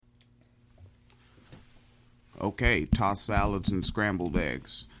Okay, tossed salads and scrambled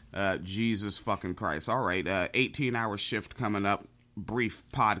eggs. Jesus fucking Christ. All right, 18-hour shift coming up. Brief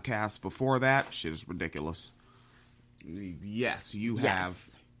podcast before that. Shit is ridiculous. Yes, you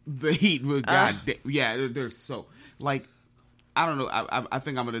have the heat. God damn. Yeah, there's so... Like, I don't know. I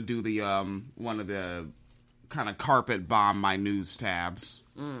think I'm going to do the one of the kind of carpet bomb my news tabs.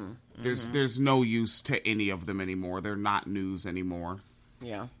 There's no use to any of them anymore. They're not news anymore.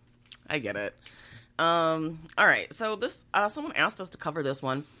 Yeah, I get it. All right, so this someone asked us to cover this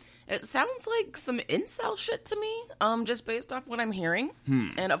one. It sounds like some incel shit to me, just based off what I'm hearing.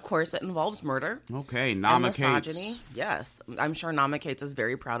 And of course, it involves murder. Okay, Nama and misogyny. Yes, I'm sure Nama Cates is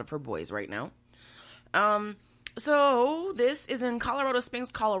very proud of her boys right now. So this is in Colorado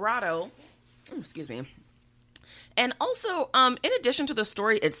Springs, Colorado. Excuse me. And also, in addition to the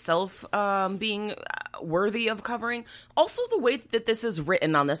story itself being worthy of covering, also the way that this is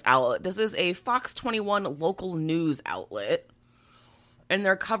written on this outlet. This is a Fox 21 local news outlet, and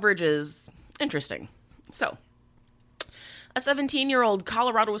their coverage is interesting. So, a 17-year-old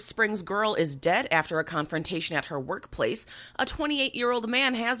Colorado Springs girl is dead after a confrontation at her workplace. A 28-year-old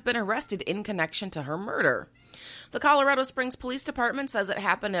man has been arrested in connection to her murder. The Colorado Springs Police Department says it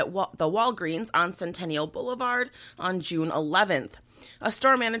happened at the Walgreens on Centennial Boulevard on June 11th. A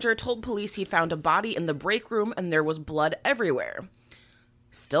store manager told police he'd found a body in the break room and there was blood everywhere.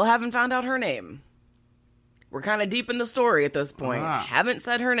 Still haven't found out her name. We're kind of deep in the story at this point. Haven't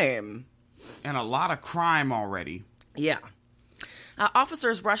said her name. And a lot of crime already. Yeah.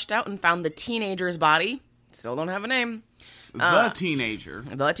 Officers rushed out and found the teenager's body. Still don't have a name. The teenager.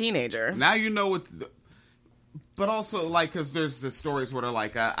 The teenager. Now you know it's... But also, like, because there's the stories where they're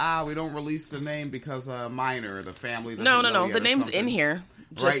like, we don't release the name because minor, the family doesn't know No. yet The or name's something. in here.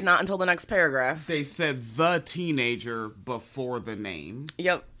 Just Right. not until the next paragraph. They said the teenager before the name.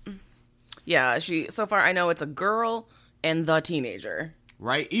 Yep. Yeah, so far I know it's a girl and the teenager.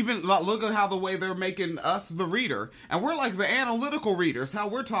 Right? Even, look at how the way they're making us the reader. And we're like the analytical readers, how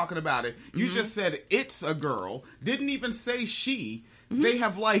we're talking about it. You just said it's a girl. Didn't even say she. They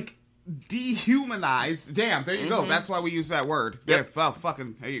have, like... dehumanized. Damn, there you go. That's why we use that word. Yep.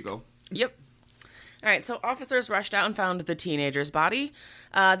 There you go. Yep. All right, so officers rushed out and found the teenager's body.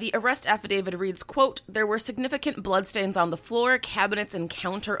 The arrest affidavit reads, quote, "There were significant bloodstains on the floor, cabinets, and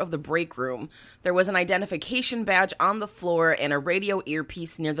counter of the break room. There was an identification badge on the floor and a radio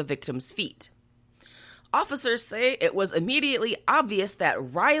earpiece near the victim's feet. Officers say it was immediately obvious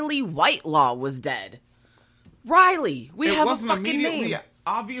that Riley Whitelaw was dead." Riley! We have a fucking name. It wasn't immediately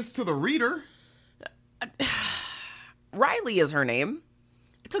obvious to the reader. Riley is her name.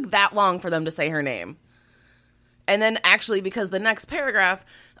 It took that long for them to say her name. And then actually, because the next paragraph,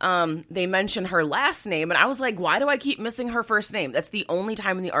 they mention her last name, and I was like, why do I keep missing her first name? That's the only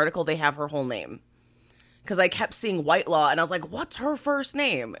time in the article they have her whole name. Because I kept seeing Whitelaw, and I was like, what's her first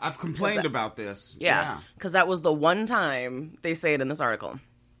name? I've complained about this. Yeah, because that was the one time they say it in this article.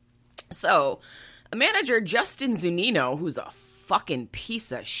 So, manager Justin Zunino, who's a fucking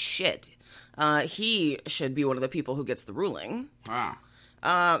piece of shit. He should be one of the people who gets the ruling.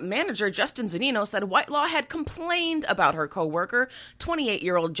 Manager Justin Zunino said Whitelaw had complained about her coworker,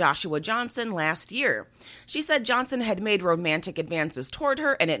 28-year-old Joshua Johnson, last year. She said Johnson had made romantic advances toward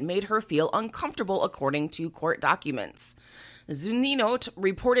her, and it made her feel uncomfortable, according to court documents. Zunino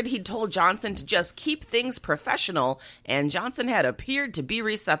reported he'd told Johnson to just keep things professional, and Johnson had appeared to be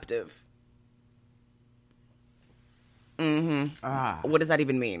receptive. What does that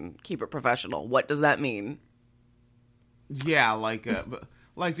even mean? Keep it professional. What does that mean? Yeah, like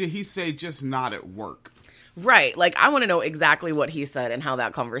did he say just not at work? Right. Like, I want to know exactly what he said and how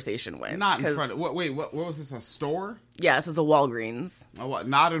that conversation went. Not in front of... What was this, a store? Yeah, this is a Walgreens. Oh, what?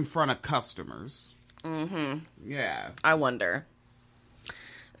 Not in front of customers. Yeah. I wonder.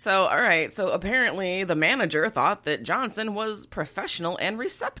 So, all right. So, apparently, the manager thought that Johnson was professional and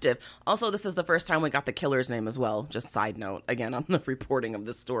receptive. Also, this is the first time we got the killer's name as well. Just side note, again, on the reporting of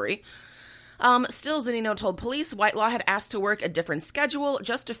this story. Still, Zunino told police Whitelaw had asked to work a different schedule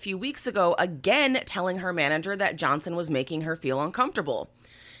just a few weeks ago, again telling her manager that Johnson was making her feel uncomfortable.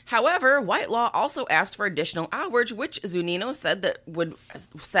 However, Whitelaw also asked for additional hours, which Zunino said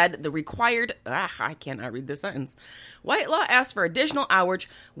the required... I cannot read this sentence. Whitelaw asked for additional hours,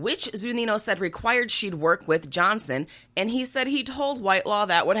 which Zunino said required she'd work with Johnson, and he said he told Whitelaw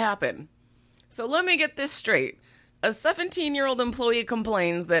that would happen. So let me get this straight. A 17-year-old employee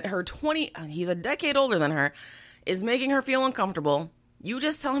complains that her he's a decade older than her, is making her feel uncomfortable. You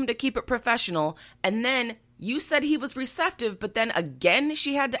just tell him to keep it professional, and then you said he was receptive, but then again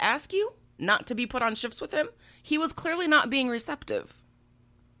she had to ask you not to be put on shifts with him? He was clearly not being receptive.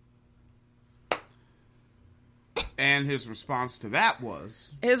 And his response to that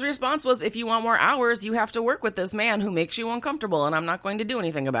was? His response was, if you want more hours, you have to work with this man who makes you uncomfortable, and I'm not going to do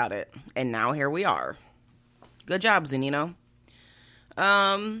anything about it. And now here we are. Good job, Zunino.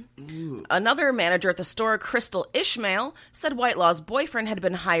 Another manager at the store, Crystal Ishmael, said Whitelaw's boyfriend had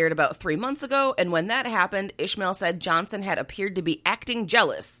been hired about 3 months ago, and when that happened, Ishmael said Johnson had appeared to be acting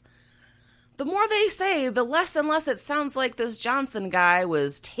jealous. The more they say, the less and less it sounds like this Johnson guy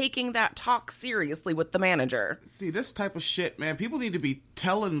was taking that talk seriously with the manager. See, this type of shit, man, people need to be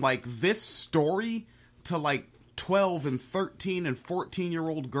telling, like, this story to, like, 12 and 13 and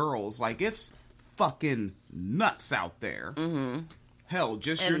 14-year-old girls. Like, it's fucking nuts out there. Mm-hmm. Hell,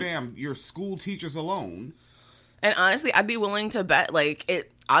 just your school teachers alone. And honestly, I'd be willing to bet, like,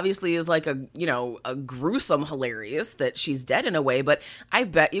 it obviously is like a gruesome hilarious that she's dead in a way, but I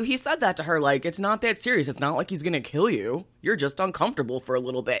bet you he said that to her, like, it's not that serious. It's not like he's gonna kill you. You're just uncomfortable for a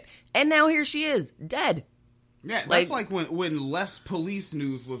little bit. And now here she is, dead. Yeah, that's like when Less Police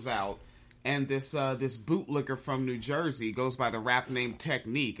News was out, and this bootlicker from New Jersey goes by the rap name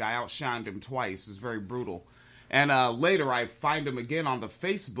Technique. I outshined him twice. It was very brutal. And later I find him again on the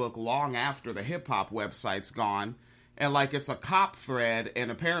Facebook long after the hip-hop website's gone. And, like, it's a cop thread, and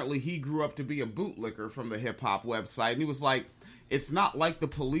apparently he grew up to be a bootlicker from the hip-hop website. And he was like, it's not like the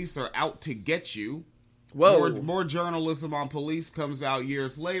police are out to get you. Whoa. More journalism on police comes out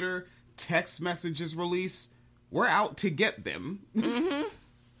years later. Text messages release. We're out to get them. Mm-hmm.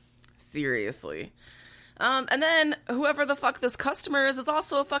 Seriously. And then whoever the fuck this customer is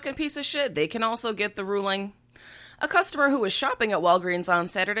also a fucking piece of shit. They can also get the ruling. A customer who was shopping at Walgreens on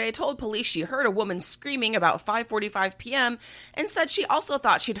Saturday told police she heard a woman screaming about 5:45 p.m. and said she also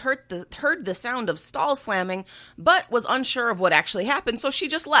thought she'd heard the sound of stall slamming, but was unsure of what actually happened, so she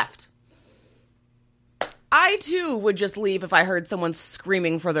just left. I, too, would just leave if I heard someone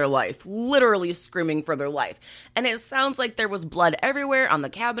screaming for their life. Literally screaming for their life. And it sounds like there was blood everywhere, on the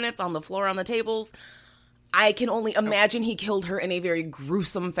cabinets, on the floor, on the tables. I can only imagine he killed her in a very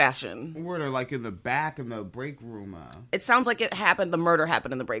gruesome fashion. Were they, like, in the back in the break room? It sounds like the murder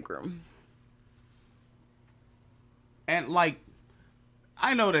happened in the break room. And, like,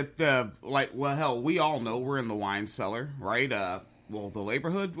 I know that, well, hell, we all know we're in the wine cellar, right? Well, the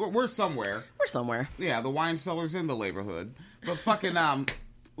neighborhood? We're somewhere. We're somewhere. Yeah, the wine cellar's in the neighborhood. But fucking,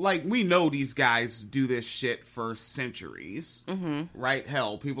 like, we know these guys do this shit for centuries, right?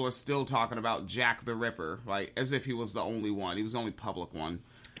 Hell, people are still talking about Jack the Ripper, like, as if he was the only one. He was the only public one.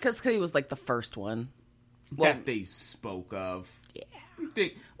 Because he was, like, the first one. That they spoke of. Yeah. You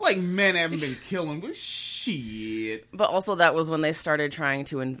think, like, men haven't been killing, but shit. But also that was when they started trying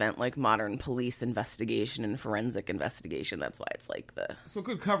to invent, like, modern police investigation and forensic investigation. That's why it's like the... So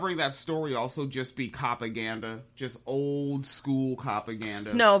could covering that story also just be propaganda? Just old school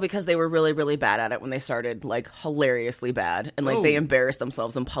propaganda? No, because they were really, really bad at it when they started, like, hilariously bad. And, like, they embarrassed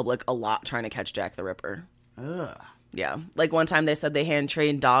themselves in public a lot trying to catch Jack the Ripper. Ugh. Yeah. Like, one time they said they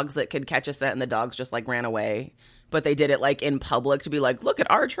hand-trained dogs that could catch a scent, and the dogs just, like, ran away. But they did it, like, in public to be like, look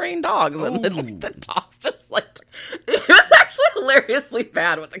at our trained dogs. And then, like, the dogs just, like... It was actually hilariously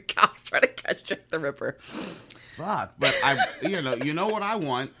bad when the cops try to catch Jack the Ripper. Fuck. But, you know what I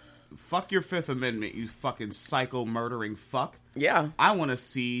want? Fuck your Fifth Amendment, you fucking psycho murdering fuck. Yeah. I want to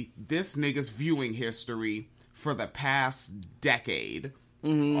see this nigga's viewing history for the past decade.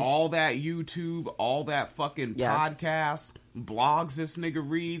 Mm-hmm. All that YouTube, all that fucking podcast, blogs this nigga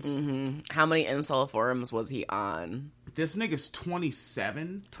reads. Mm-hmm. How many incel forums was he on? This nigga's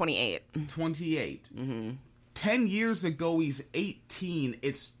 27? 28. 28. Mm-hmm. 10 years ago, he's 18.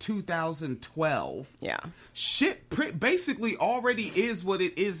 It's 2012. Yeah. Shit basically already is what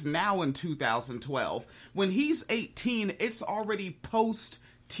it is now in 2012. When he's 18, it's already post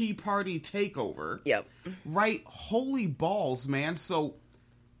Tea Party takeover. Yep. Right? Holy balls, man. So...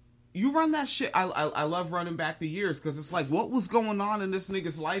 You run that shit. I love running back the years because it's like, what was going on in this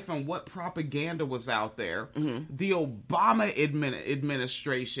nigga's life and what propaganda was out there? Mm-hmm. The Obama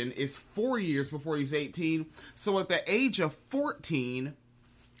administration is 4 years before he's 18. So at the age of 14,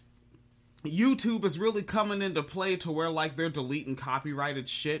 YouTube is really coming into play to where, like, they're deleting copyrighted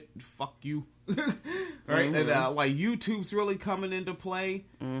shit. Fuck you. Right? Mm-hmm. And, like, YouTube's really coming into play.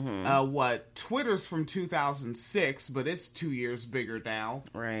 Mm-hmm. Twitter's from 2006, but it's 2 years bigger now.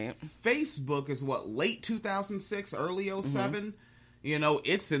 Right. Facebook is, late 2006, early 07? Mm-hmm. You know,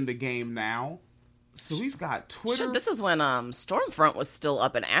 it's in the game now. So he's got Twitter. Shit, this is when Stormfront was still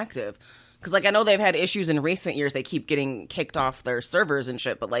up and active. Because, like, I know they've had issues in recent years. They keep getting kicked off their servers and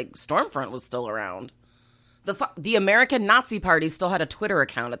shit, but, like, Stormfront was still around. The American Nazi Party still had a Twitter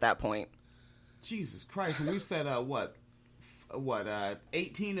account at that point. Jesus Christ. And we said,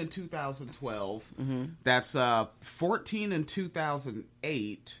 18 in 2012. Mm-hmm. That's 14 in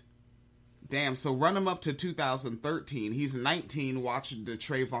 2008. Damn, so run him up to 2013. He's 19 watching the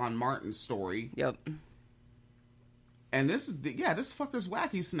Trayvon Martin story. Yep. And this fucker's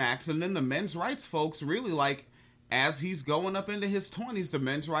wacky snacks. And then the men's rights folks really, like, as he's going up into his 20s, the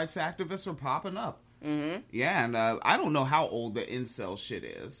men's rights activists are popping up. Mm-hmm. Yeah, and I don't know how old the incel shit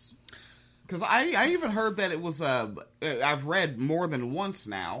is. Because I even heard that it was, I've read more than once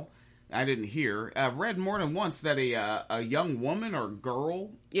now. I didn't hear. I've read more than once that a young woman or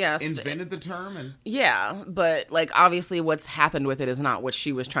girl invented the term. And yeah, but, like, obviously what's happened with it is not what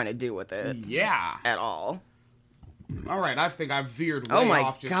she was trying to do with it. Yeah. At all. All right, I think I've veered way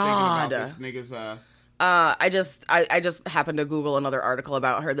off just thinking about this nigga's... I just happened to Google another article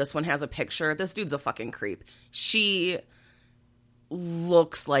about her. This one has a picture. This dude's a fucking creep. She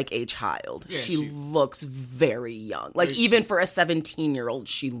looks like a child. Yeah, she looks very young. Like, even for a 17-year-old,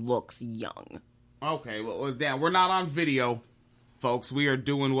 she looks young. Okay, well, damn, we're not on video, folks. We are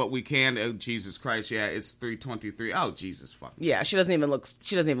doing what we can. Oh, Jesus Christ, yeah, it's 3:23. Oh, Jesus fuck. Yeah, she doesn't even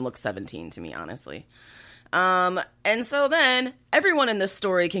look 17 to me, honestly. And so then everyone in this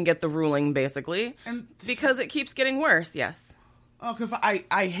story can get the ruling, basically, and because it keeps getting worse. Yes. Oh, because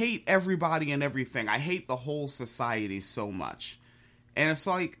I hate everybody and everything. I hate the whole society so much. And it's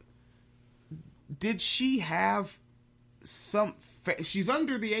like, did she have she's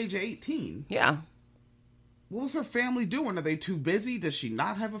under the age of 18. Yeah. What was her family doing? Are they too busy? Does she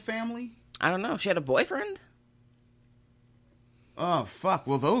not have a family? I don't know. She had a boyfriend? Oh, fuck.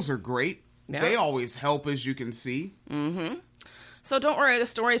 Well, those are great. Yeah. They always help, as you can see. Mm-hmm. So don't worry, the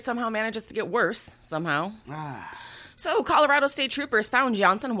story somehow manages to get worse, somehow. So, Colorado State Troopers found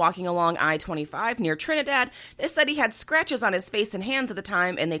Johnson walking along I-25 near Trinidad. They said he had scratches on his face and hands at the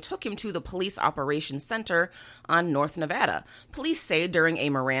time, and they took him to the Police Operations Center on North Nevada. Police say during a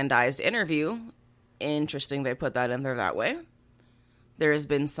Mirandized interview, interesting they put that in there that way, there has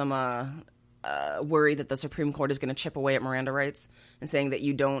been some worry that the Supreme Court is going to chip away at Miranda rights and saying that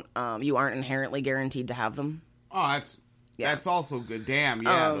you aren't inherently guaranteed to have them. Oh, that's also good. Damn,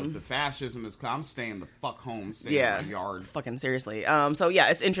 yeah, the fascism is... I'm staying the fuck home, staying in my yard. Fucking seriously. So, yeah,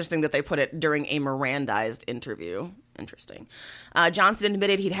 it's interesting that they put it during a Mirandized interview. Interesting. Johnson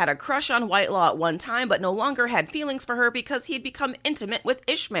admitted he'd had a crush on Whitelaw at one time, but no longer had feelings for her because he'd become intimate with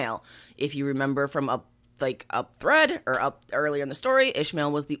Ishmael. If you remember from up thread, or up earlier in the story,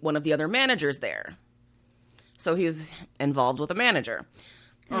 Ishmael was one of the other managers there. So he was involved with a manager.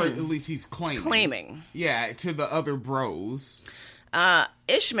 Or at least he's claiming. Yeah, to the other bros.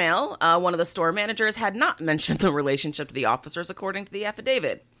 Ishmael, one of the store managers, had not mentioned the relationship to the officers, according to the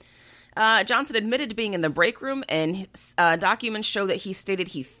affidavit. Johnson admitted to being in the break room, and documents show that he stated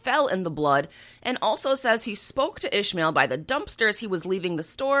he fell in the blood, and also says he spoke to Ishmael by the dumpster as he was leaving the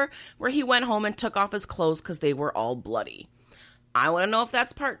store, where he went home and took off his clothes because they were all bloody. I want to know if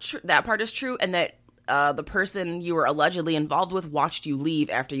that part is true, and that the person you were allegedly involved with watched you leave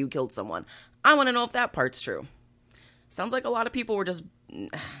after you killed someone. I want to know if that part's true. Sounds like a lot of people were just...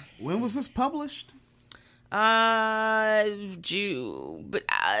 When was this published? This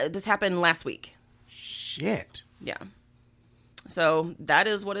happened last week. Shit. Yeah. So that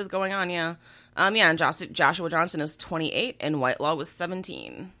is what is going on, yeah. And Joshua Johnson is 28 and Whitelaw was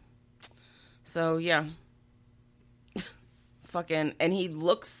 17. So, yeah. And he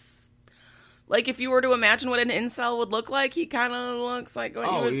looks... Like, if you were to imagine what an incel would look like, he kind of looks like what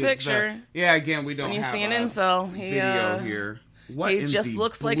you would picture. Again, we don't have when you see an incel, video here. He just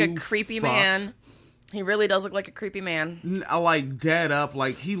looks like a creepy man. He really does look like a creepy man. Like, dead up.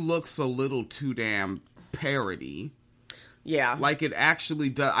 Like, he looks a little too damn parody. Yeah. Like, it actually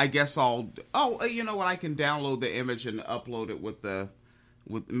does. I guess you know what? I can download the image and upload it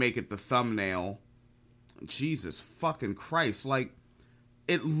make it the thumbnail. Jesus fucking Christ. Like,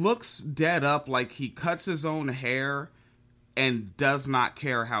 it looks dead up, like he cuts his own hair and does not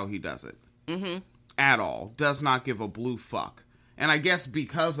care how he does it. Mm-hmm. At all. Does not give a blue fuck. And I guess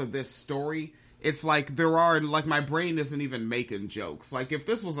because of this story, it's like my brain isn't even making jokes. Like, if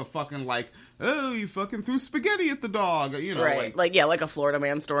this was a fucking, like, oh, you fucking threw spaghetti at the dog, you know. Right. Like a Florida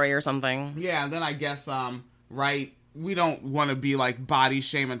Man story or something. Yeah, and then I guess, right... We don't want to be like body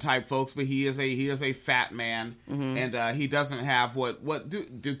shaming type folks, but he is a fat man, mm-hmm. and he doesn't have what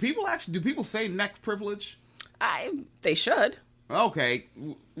do people say neck privilege? They should. Okay,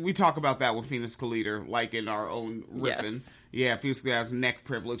 we talk about that with Phoenix Caliter, like in our own riffing. Yes. Yeah, Phoenix Caliter has neck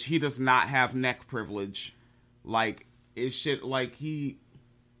privilege. He does not have neck privilege. Like, it's shit. Like he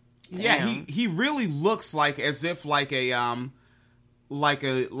really looks like as if like a like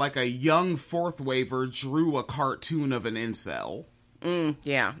a young fourth waver drew a cartoon of an incel.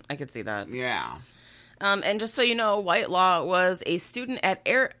 Yeah, I could see that. Yeah. And just so you know, Whitelaw was a student at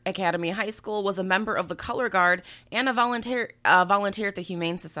Air Academy High School, was a member of the Color Guard, and a volunteer at the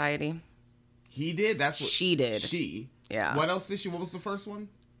Humane Society. He did? That's what... She did. She? Yeah. What else did she... What was the first one?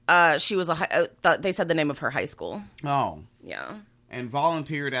 She was they said the name of her high school. Oh. Yeah. And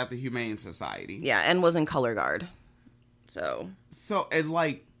volunteered at the Humane Society. Yeah, and was in Color Guard. So, and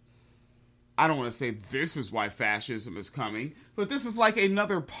like... I don't want to say this is why fascism is coming, but this is like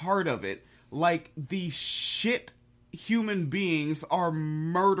another part of it. Like, the shit human beings are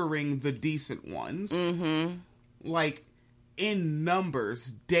murdering the decent ones. Mm-hmm. Like, in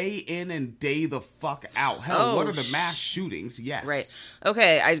numbers, day in and day the fuck out. Hell, what are the mass shootings? Yes. Right.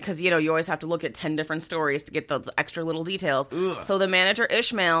 Okay, because, you always have to look at 10 different stories to get those extra little details. Ugh. So the manager,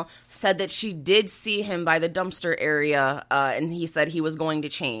 Ishmael, said that she did see him by the dumpster area, and he said he was going to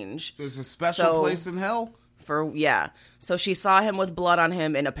change. There's a special place in hell? So she saw him with blood on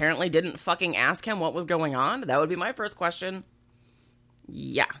him and apparently didn't fucking ask him what was going on. That would be my first question.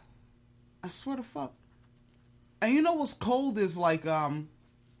 Yeah. I swear to fuck. And you know what's cold is like, when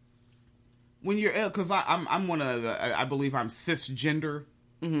you're, because I'm one of the, I believe I'm cisgender,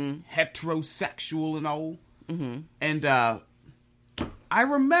 heterosexual and all. Mm-hmm. And, I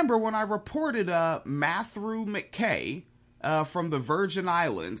remember when I reported, Matthew McKay, from the Virgin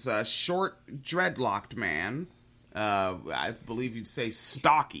Islands, a short, dreadlocked man. I believe you'd say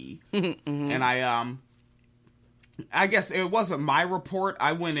stocky. Mm-hmm. And I guess it wasn't my report.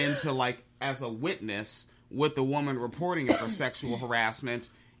 I went into, like, as a witness with the woman reporting it for sexual harassment.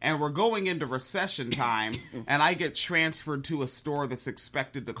 And we're going into recession time, and I get transferred to a store that's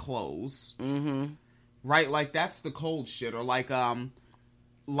expected to close. Mm-hmm. Right? Like, that's the cold shit. Or, like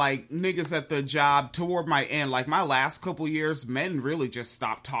niggas at the job toward my end, like my last couple years, men really just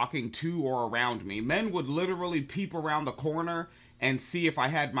stopped talking to or around me. Men would literally peep around the corner and see if I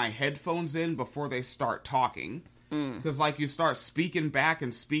had my headphones in before they start talking. Because like you start speaking back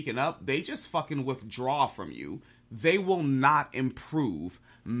and speaking up, they just fucking withdraw from you. They will not improve.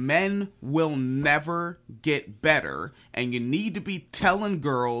 Men will never get better. And you need to be telling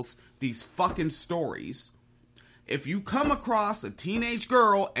girls these fucking stories. If you come across a teenage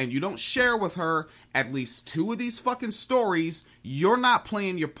girl and you don't share with her at least 2 of these fucking stories, you're not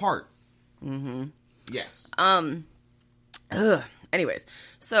playing your part. Mm-hmm. Yes. Anyways,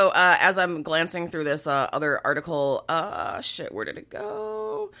 so as I'm glancing through this other article, where did it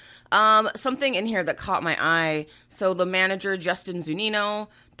go? Something in here that caught my eye. So the manager, Justin Zunino,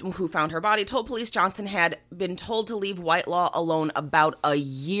 who found her body, told police Johnson had been told to leave Whitelaw alone about a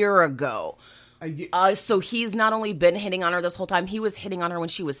year ago. So he's not only been hitting on her this whole time, he was hitting on her when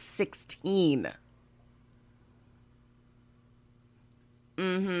she was 16.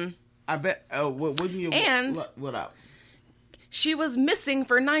 Mm-hmm. I bet, wouldn't you... And... What up? She was missing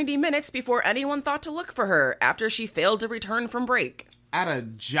for 90 minutes before anyone thought to look for her after she failed to return from break. At a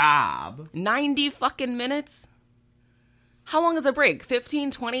job? 90 fucking minutes? How long is a break?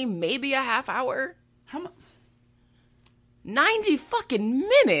 15, 20, maybe a half hour? How much? 90 fucking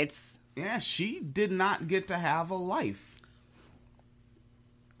minutes? Yeah, she did not get to have a life.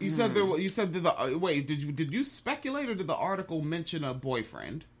 You said there. You said wait. Did you speculate or did the article mention a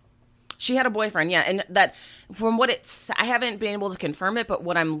boyfriend? She had a boyfriend, yeah, and that from what I haven't been able to confirm it, but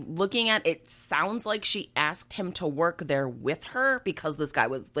what I'm looking at, it sounds like she asked him to work there with her because this guy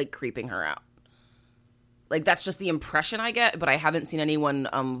was like creeping her out. Like that's just the impression I get, but I haven't seen anyone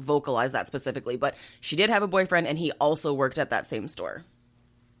vocalize that specifically. But she did have a boyfriend, and he also worked at that same store.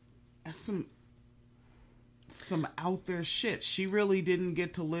 That's some out there shit. She really didn't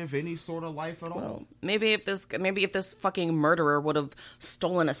get to live any sort of life at all. Maybe if this fucking murderer would have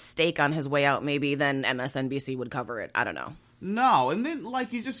stolen a steak on his way out, maybe then MSNBC would cover it. I don't know. No, and then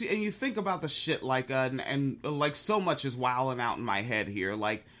like you think about the shit like and like so much is wilding out in my head here.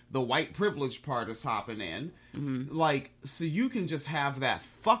 Like the white privilege part is hopping in. Mm-hmm. Like so you can just have that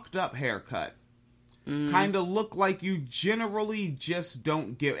fucked up haircut. Kind of look like you generally just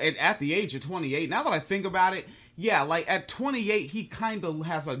don't give... At the age of 28, now that I think about it, yeah, like at 28, he kind of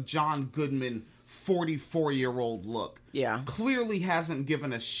has a John Goodman 44-year-old look. Yeah. Clearly hasn't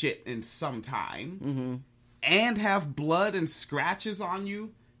given a shit in some time. Mm-hmm. And have blood and scratches on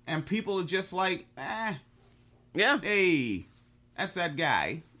you, and people are just like, yeah. Hey, that's that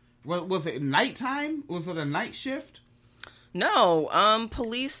guy. Was it nighttime? Was it a night shift? No,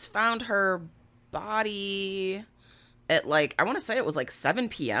 police found her body at like, I want to say it was like 7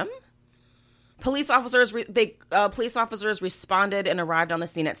 p.m. Police officers responded and arrived on the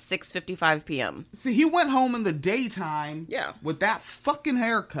scene at 6:55 p.m. See, he went home in the daytime. Yeah. With that fucking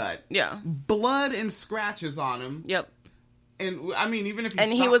haircut. Yeah. Blood and scratches on him. Yep. And I mean, even if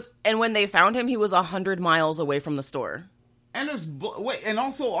and when they found him, he was 100 miles away from the store. And and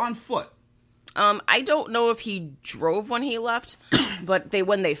also on foot. I don't know if he drove when he left, but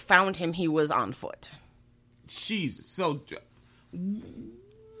when they found him, he was on foot. Jesus. So,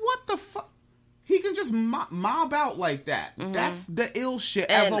 what the fuck? He can just mob out like that. Mm-hmm. That's the ill shit.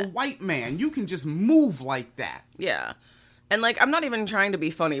 As a white man, you can just move like that. Yeah. And, like, I'm not even trying to be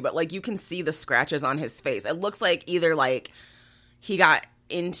funny, but, like, you can see the scratches on his face. It looks like either, like, he got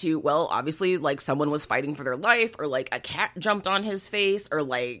into, well, obviously, like, someone was fighting for their life, or, like, a cat jumped on his face, or,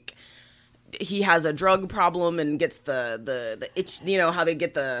 like, he has a drug problem and gets the itch, you know, how they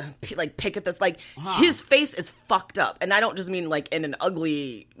get the, like, pick at this, like, his face is fucked up. And I don't just mean, like, in an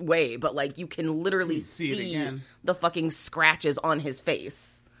ugly way, but, like, you can literally see the fucking scratches on his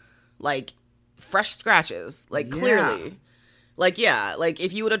face. Like, fresh scratches. Like, clearly. Like, yeah, like,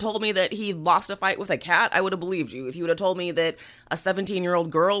 if you would have told me that he lost a fight with a cat, I would have believed you. If you would have told me that a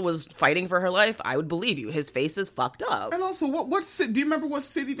 17-year-old girl was fighting for her life, I would believe you. His face is fucked up. And also, what city, do you remember what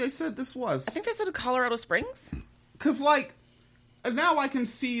city they said this was? I think they said Colorado Springs. Because, like, now I can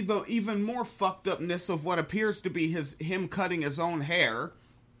see the even more fucked upness of what appears to be him cutting his own hair.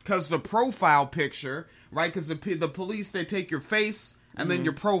 Because the profile picture, right, because the police, they take your face and then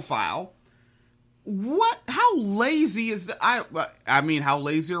your profile. What? How lazy is I mean, how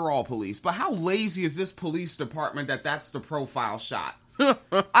lazy are all police? But how lazy is this police department that's the profile shot?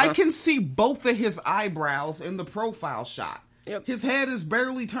 I can see both of his eyebrows in the profile shot. Yep. His head is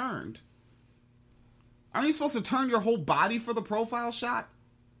barely turned. Aren't you supposed to turn your whole body for the profile shot?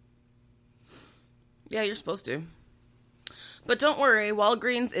 Yeah, you're supposed to. But don't worry,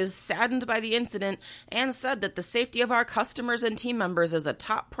 Walgreens is saddened by the incident and said that the safety of our customers and team members is a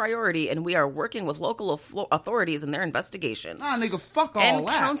top priority, and we are working with local authorities in their investigation. Ah, nigga, fuck all and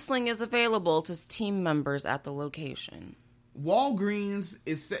that. And counseling is available to team members at the location. Walgreens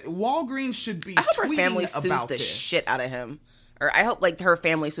should be. I hope her tweeting family sues about the this. shit out of him, or I hope, like, her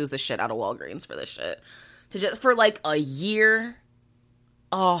family sues the shit out of Walgreens for this shit. For like a year,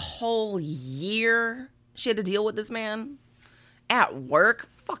 a whole year, she had to deal with this man. At work?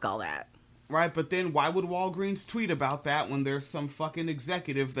 Fuck all that. Right, but then why would Walgreens tweet about that when there's some fucking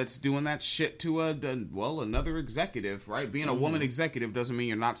executive that's doing that shit to another executive, right? Being a woman executive doesn't mean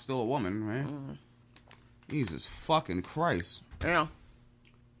you're not still a woman, right? Jesus fucking Christ. Yeah.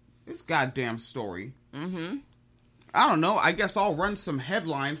 This goddamn story. I don't know. I guess I'll run some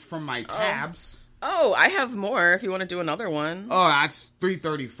headlines from my tabs. Oh, I have more if you want to do another one. Oh, that's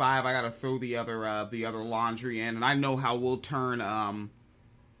 3:35. I gotta throw the other laundry in, and I know how we'll turn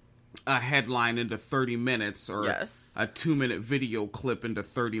a headline into 30 minutes or a 2-minute video clip into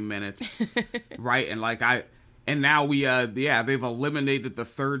 30 minutes, right? And now they've eliminated the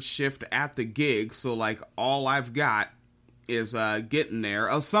third shift at the gig, so like all I've got is getting there.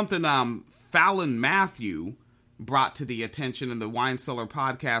 Oh, something Fallon Matthew brought to the attention in the Wine Cellar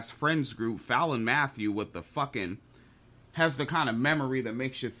Podcast Friends group. Fallon Matthew has the kind of memory that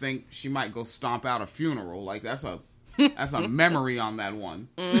makes you think she might go stomp out a funeral. Like, that's a memory on that one.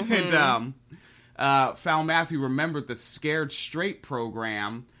 And Fallon Matthew remembered the Scared Straight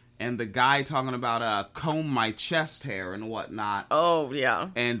program and the guy talking about comb my chest hair and whatnot. Oh, yeah.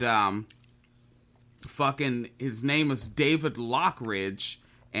 And his name is David Lockridge,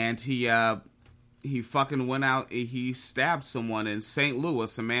 and he fucking went out, he stabbed someone in St.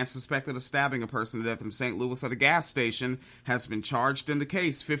 Louis. A man suspected of stabbing a person to death in St. Louis at a gas station has been charged in the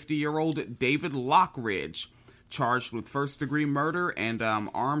case. 50-year-old David Lockridge, charged with first-degree murder and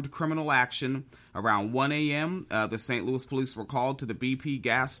armed criminal action. Around 1 a.m., the St. Louis police were called to the BP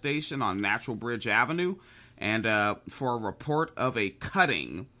gas station on Natural Bridge Avenue and for a report of a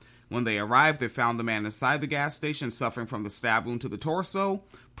cutting. When they arrived, they found the man inside the gas station suffering from the stab wound to the torso,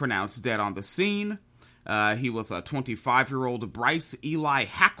 pronounced dead on the scene. He was a 25-year-old Bryce Eli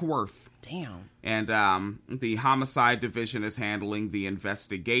Hackworth. Damn. And the homicide division is handling the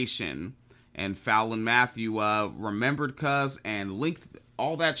investigation. And Fallon Matthew remembered cuz and linked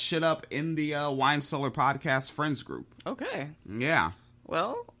all that shit up in the Wine Cellar Podcast Friends group. Okay. Yeah.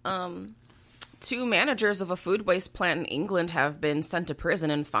 Well, 2 managers of a food waste plant in England have been sent to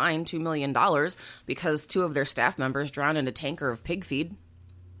prison and fined $2 million because 2 of their staff members drowned in a tanker of pig feed.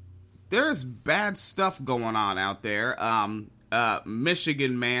 There's bad stuff going on out there.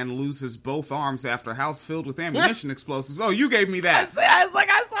 Michigan man loses both arms after house filled with ammunition explosives. Oh, you gave me that. I was like,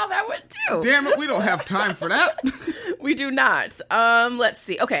 I saw that one too. Damn it, we don't have time for that. We do not. Let's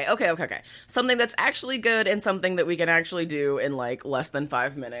see. Okay. Something that's actually good and something that we can actually do in like less than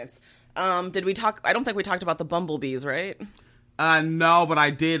 5 minutes. Did we talk? I don't think we talked about the bumblebees, right? No, but I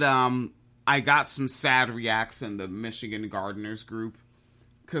did. I got some sad reacts in the Michigan Gardeners group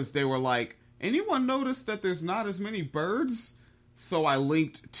because they were like, anyone notice that there's not as many birds? So I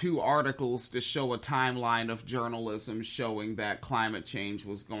linked 2 articles to show a timeline of journalism showing that climate change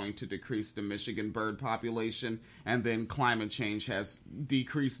was going to decrease the Michigan bird population, and then climate change has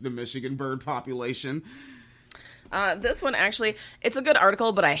decreased the Michigan bird population. This one actually, it's a good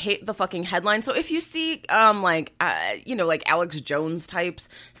article, but I hate the fucking headline. So if you see, like Alex Jones types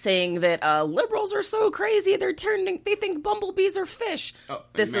saying that liberals are so crazy, they think bumblebees are fish. Oh,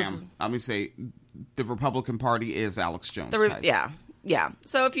 let me say, the Republican Party is Alex Jones types. Yeah.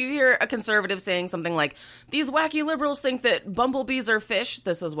 So if you hear a conservative saying something like, these wacky liberals think that bumblebees are fish,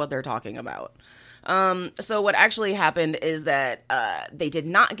 this is what they're talking about. So what actually happened is that they did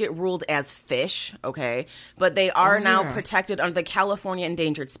not get ruled as fish, okay? But they are now protected under the California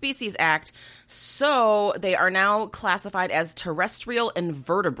Endangered Species Act. So they are now classified as terrestrial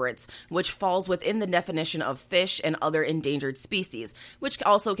invertebrates, which falls within the definition of fish and other endangered species, which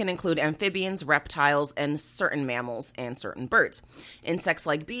also can include amphibians, reptiles, and certain mammals and certain birds. Insects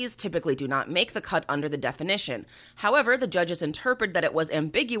like bees typically do not make the cut under the definition. However, the judges interpreted that it was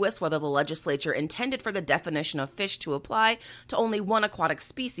ambiguous whether the legislature intended for the definition of fish to apply to only one aquatic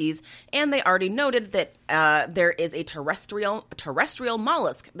species, and they already noted that there is a terrestrial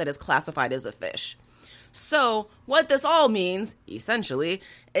mollusk that is classified as a fish. So, what this all means, essentially,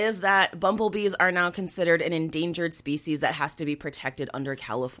 is that bumblebees are now considered an endangered species that has to be protected under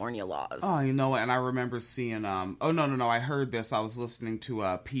California laws. Oh, you know what? And I remember seeing, I heard this. I was listening to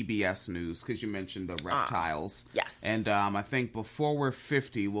PBS News, because you mentioned the reptiles. Yes. And I think before we're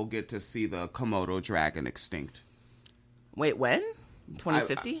 50, we'll get to see the Komodo dragon extinct. Wait, when?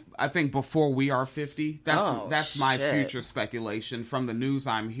 2050? I think before we are 50. That's my shit. future speculation from the news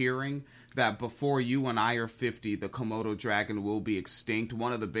I'm hearing. That before you and I are 50, the Komodo dragon will be extinct.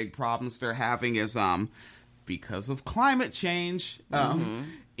 One of the big problems they're having is, because of climate change,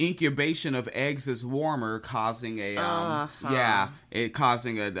 incubation of eggs is warmer, causing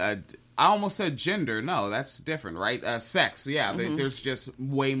causing I almost said gender. No, that's different, right? Sex. Yeah, there's just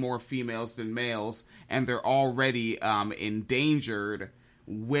way more females than males, and they're already endangered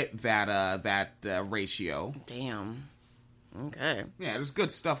with that ratio. Damn. Okay. Yeah, there's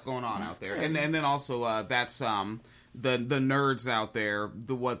good stuff going on out there, and then also that's the nerds out there,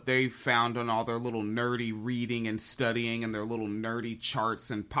 what they found on all their little nerdy reading and studying and their little nerdy charts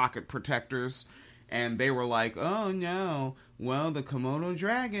and pocket protectors, and they were like, oh no, well, the Komodo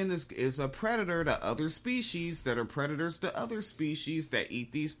dragon is a predator to other species that are predators to other species that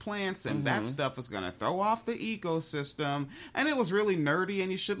eat these plants, and that stuff is going to throw off the ecosystem. And it was really nerdy,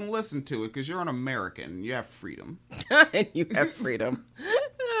 and you shouldn't listen to it because you're an American. You have freedom. And you have freedom.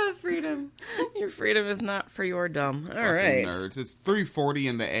 Freedom. Your freedom is not for your dumb. All Fucking right. nerds. It's 3:40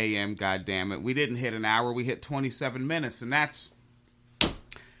 in the a.m., goddammit. We didn't hit an hour. We hit 27 minutes, and that's...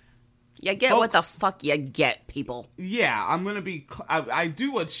 You get what the fuck you get, people. Yeah, I'm going to be... I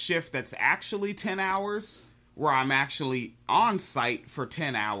do a shift that's actually 10 hours, where I'm actually on site for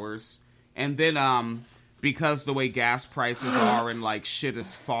 10 hours. And then, because the way gas prices are and, like, shit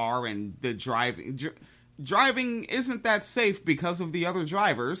is far and the driving isn't that safe because of the other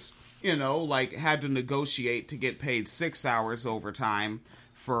drivers, you know, like, had to negotiate to get paid 6 hours overtime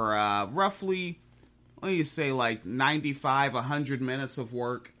for roughly, what do you say, like 95, 100 minutes of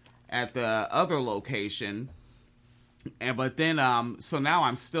work at the other location. But then, so now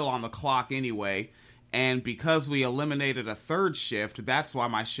I'm still on the clock anyway, and because we eliminated a third shift, that's why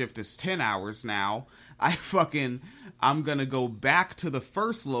my shift is 10 hours now. I'm gonna go back to the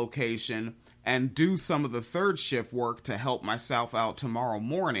first location and do some of the third shift work to help myself out tomorrow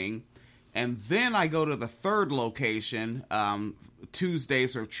morning, and then I go to the third location.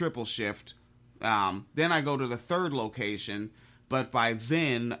 Tuesdays are triple shift. Then I go to the third location, but by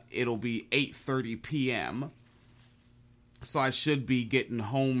then, it'll be 8:30 p.m. So I should be getting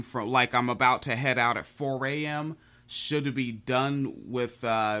home from, like, I'm about to head out at 4 a.m. Should be done with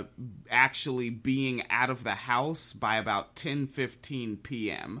actually being out of the house by about 10:15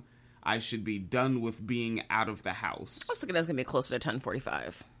 p.m. I should be done with being out of the house. I was thinking it was going to be closer to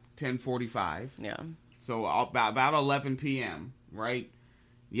 10:45. 10:45? Yeah. So about 11 p.m., right?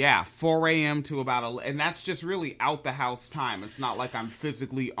 Yeah, 4 a.m. to about 11, and that's just really out the house time. It's not like I'm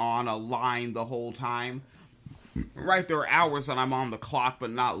physically on a line the whole time. Right, there are hours that I'm on the clock but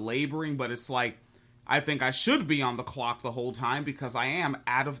not laboring, but it's like I think I should be on the clock the whole time because I am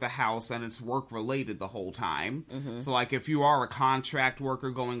out of the house and it's work related the whole time. Mm-hmm. So like if you are a contract worker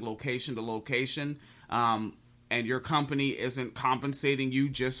going location to location, and your company isn't compensating you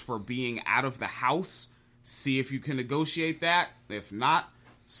just for being out of the house, see if you can negotiate that. If not,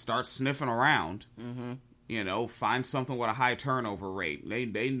 start sniffing around. Mm-hmm. You know, find something with a high turnover rate.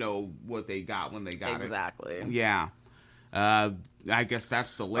 They know what they got when they got it. Exactly. Yeah. I guess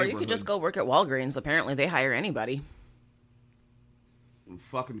that's the labor. Or you could just go work at Walgreens. Apparently, they hire anybody.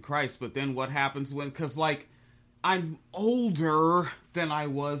 Fucking Christ. But then what happens when... Because, like, I'm older than I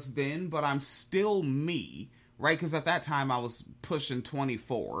was then, but I'm still me, right? Because at that time, I was pushing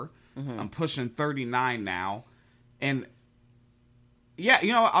 24. Mm-hmm. I'm pushing 39 now. And... yeah,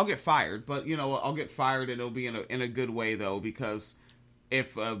 you know, I'll get fired, but, you know, I'll get fired and it'll be in a good way, though, because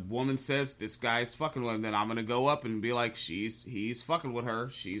if a woman says this guy's fucking with him, then I'm going to go up and be like, he's fucking with her.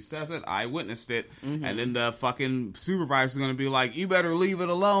 She says it. I witnessed it. Mm-hmm. And then the fucking supervisor's going to be like, you better leave it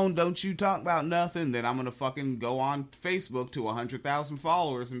alone. Don't you talk about nothing. Then I'm going to fucking go on Facebook to 100,000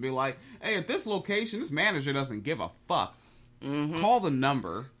 followers and be like, hey, at this location, this manager doesn't give a fuck. Mm-hmm. Call the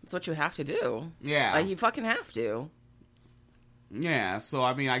number. That's what you have to do. Yeah. Like, you fucking have to. Yeah, so,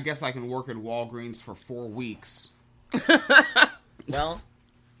 I mean, I guess I can work at Walgreens for 4 weeks. Well,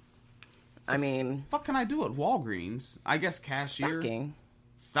 I mean... fuck can I do at Walgreens? I guess cashier.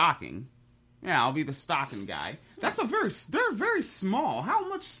 Stocking. Yeah, I'll be the stocking guy. They're very small. How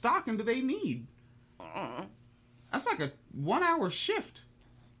much stocking do they need? That's like a 1-hour shift.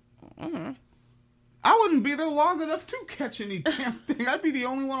 I wouldn't be there long enough to catch any damn thing. I'd be the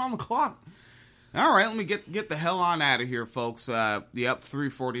only one on the clock. All right, let me get the hell on out of here, folks. Yep,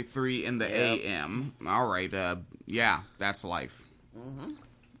 3:43 in the a.m. All right, yeah, that's life. Mm-hmm.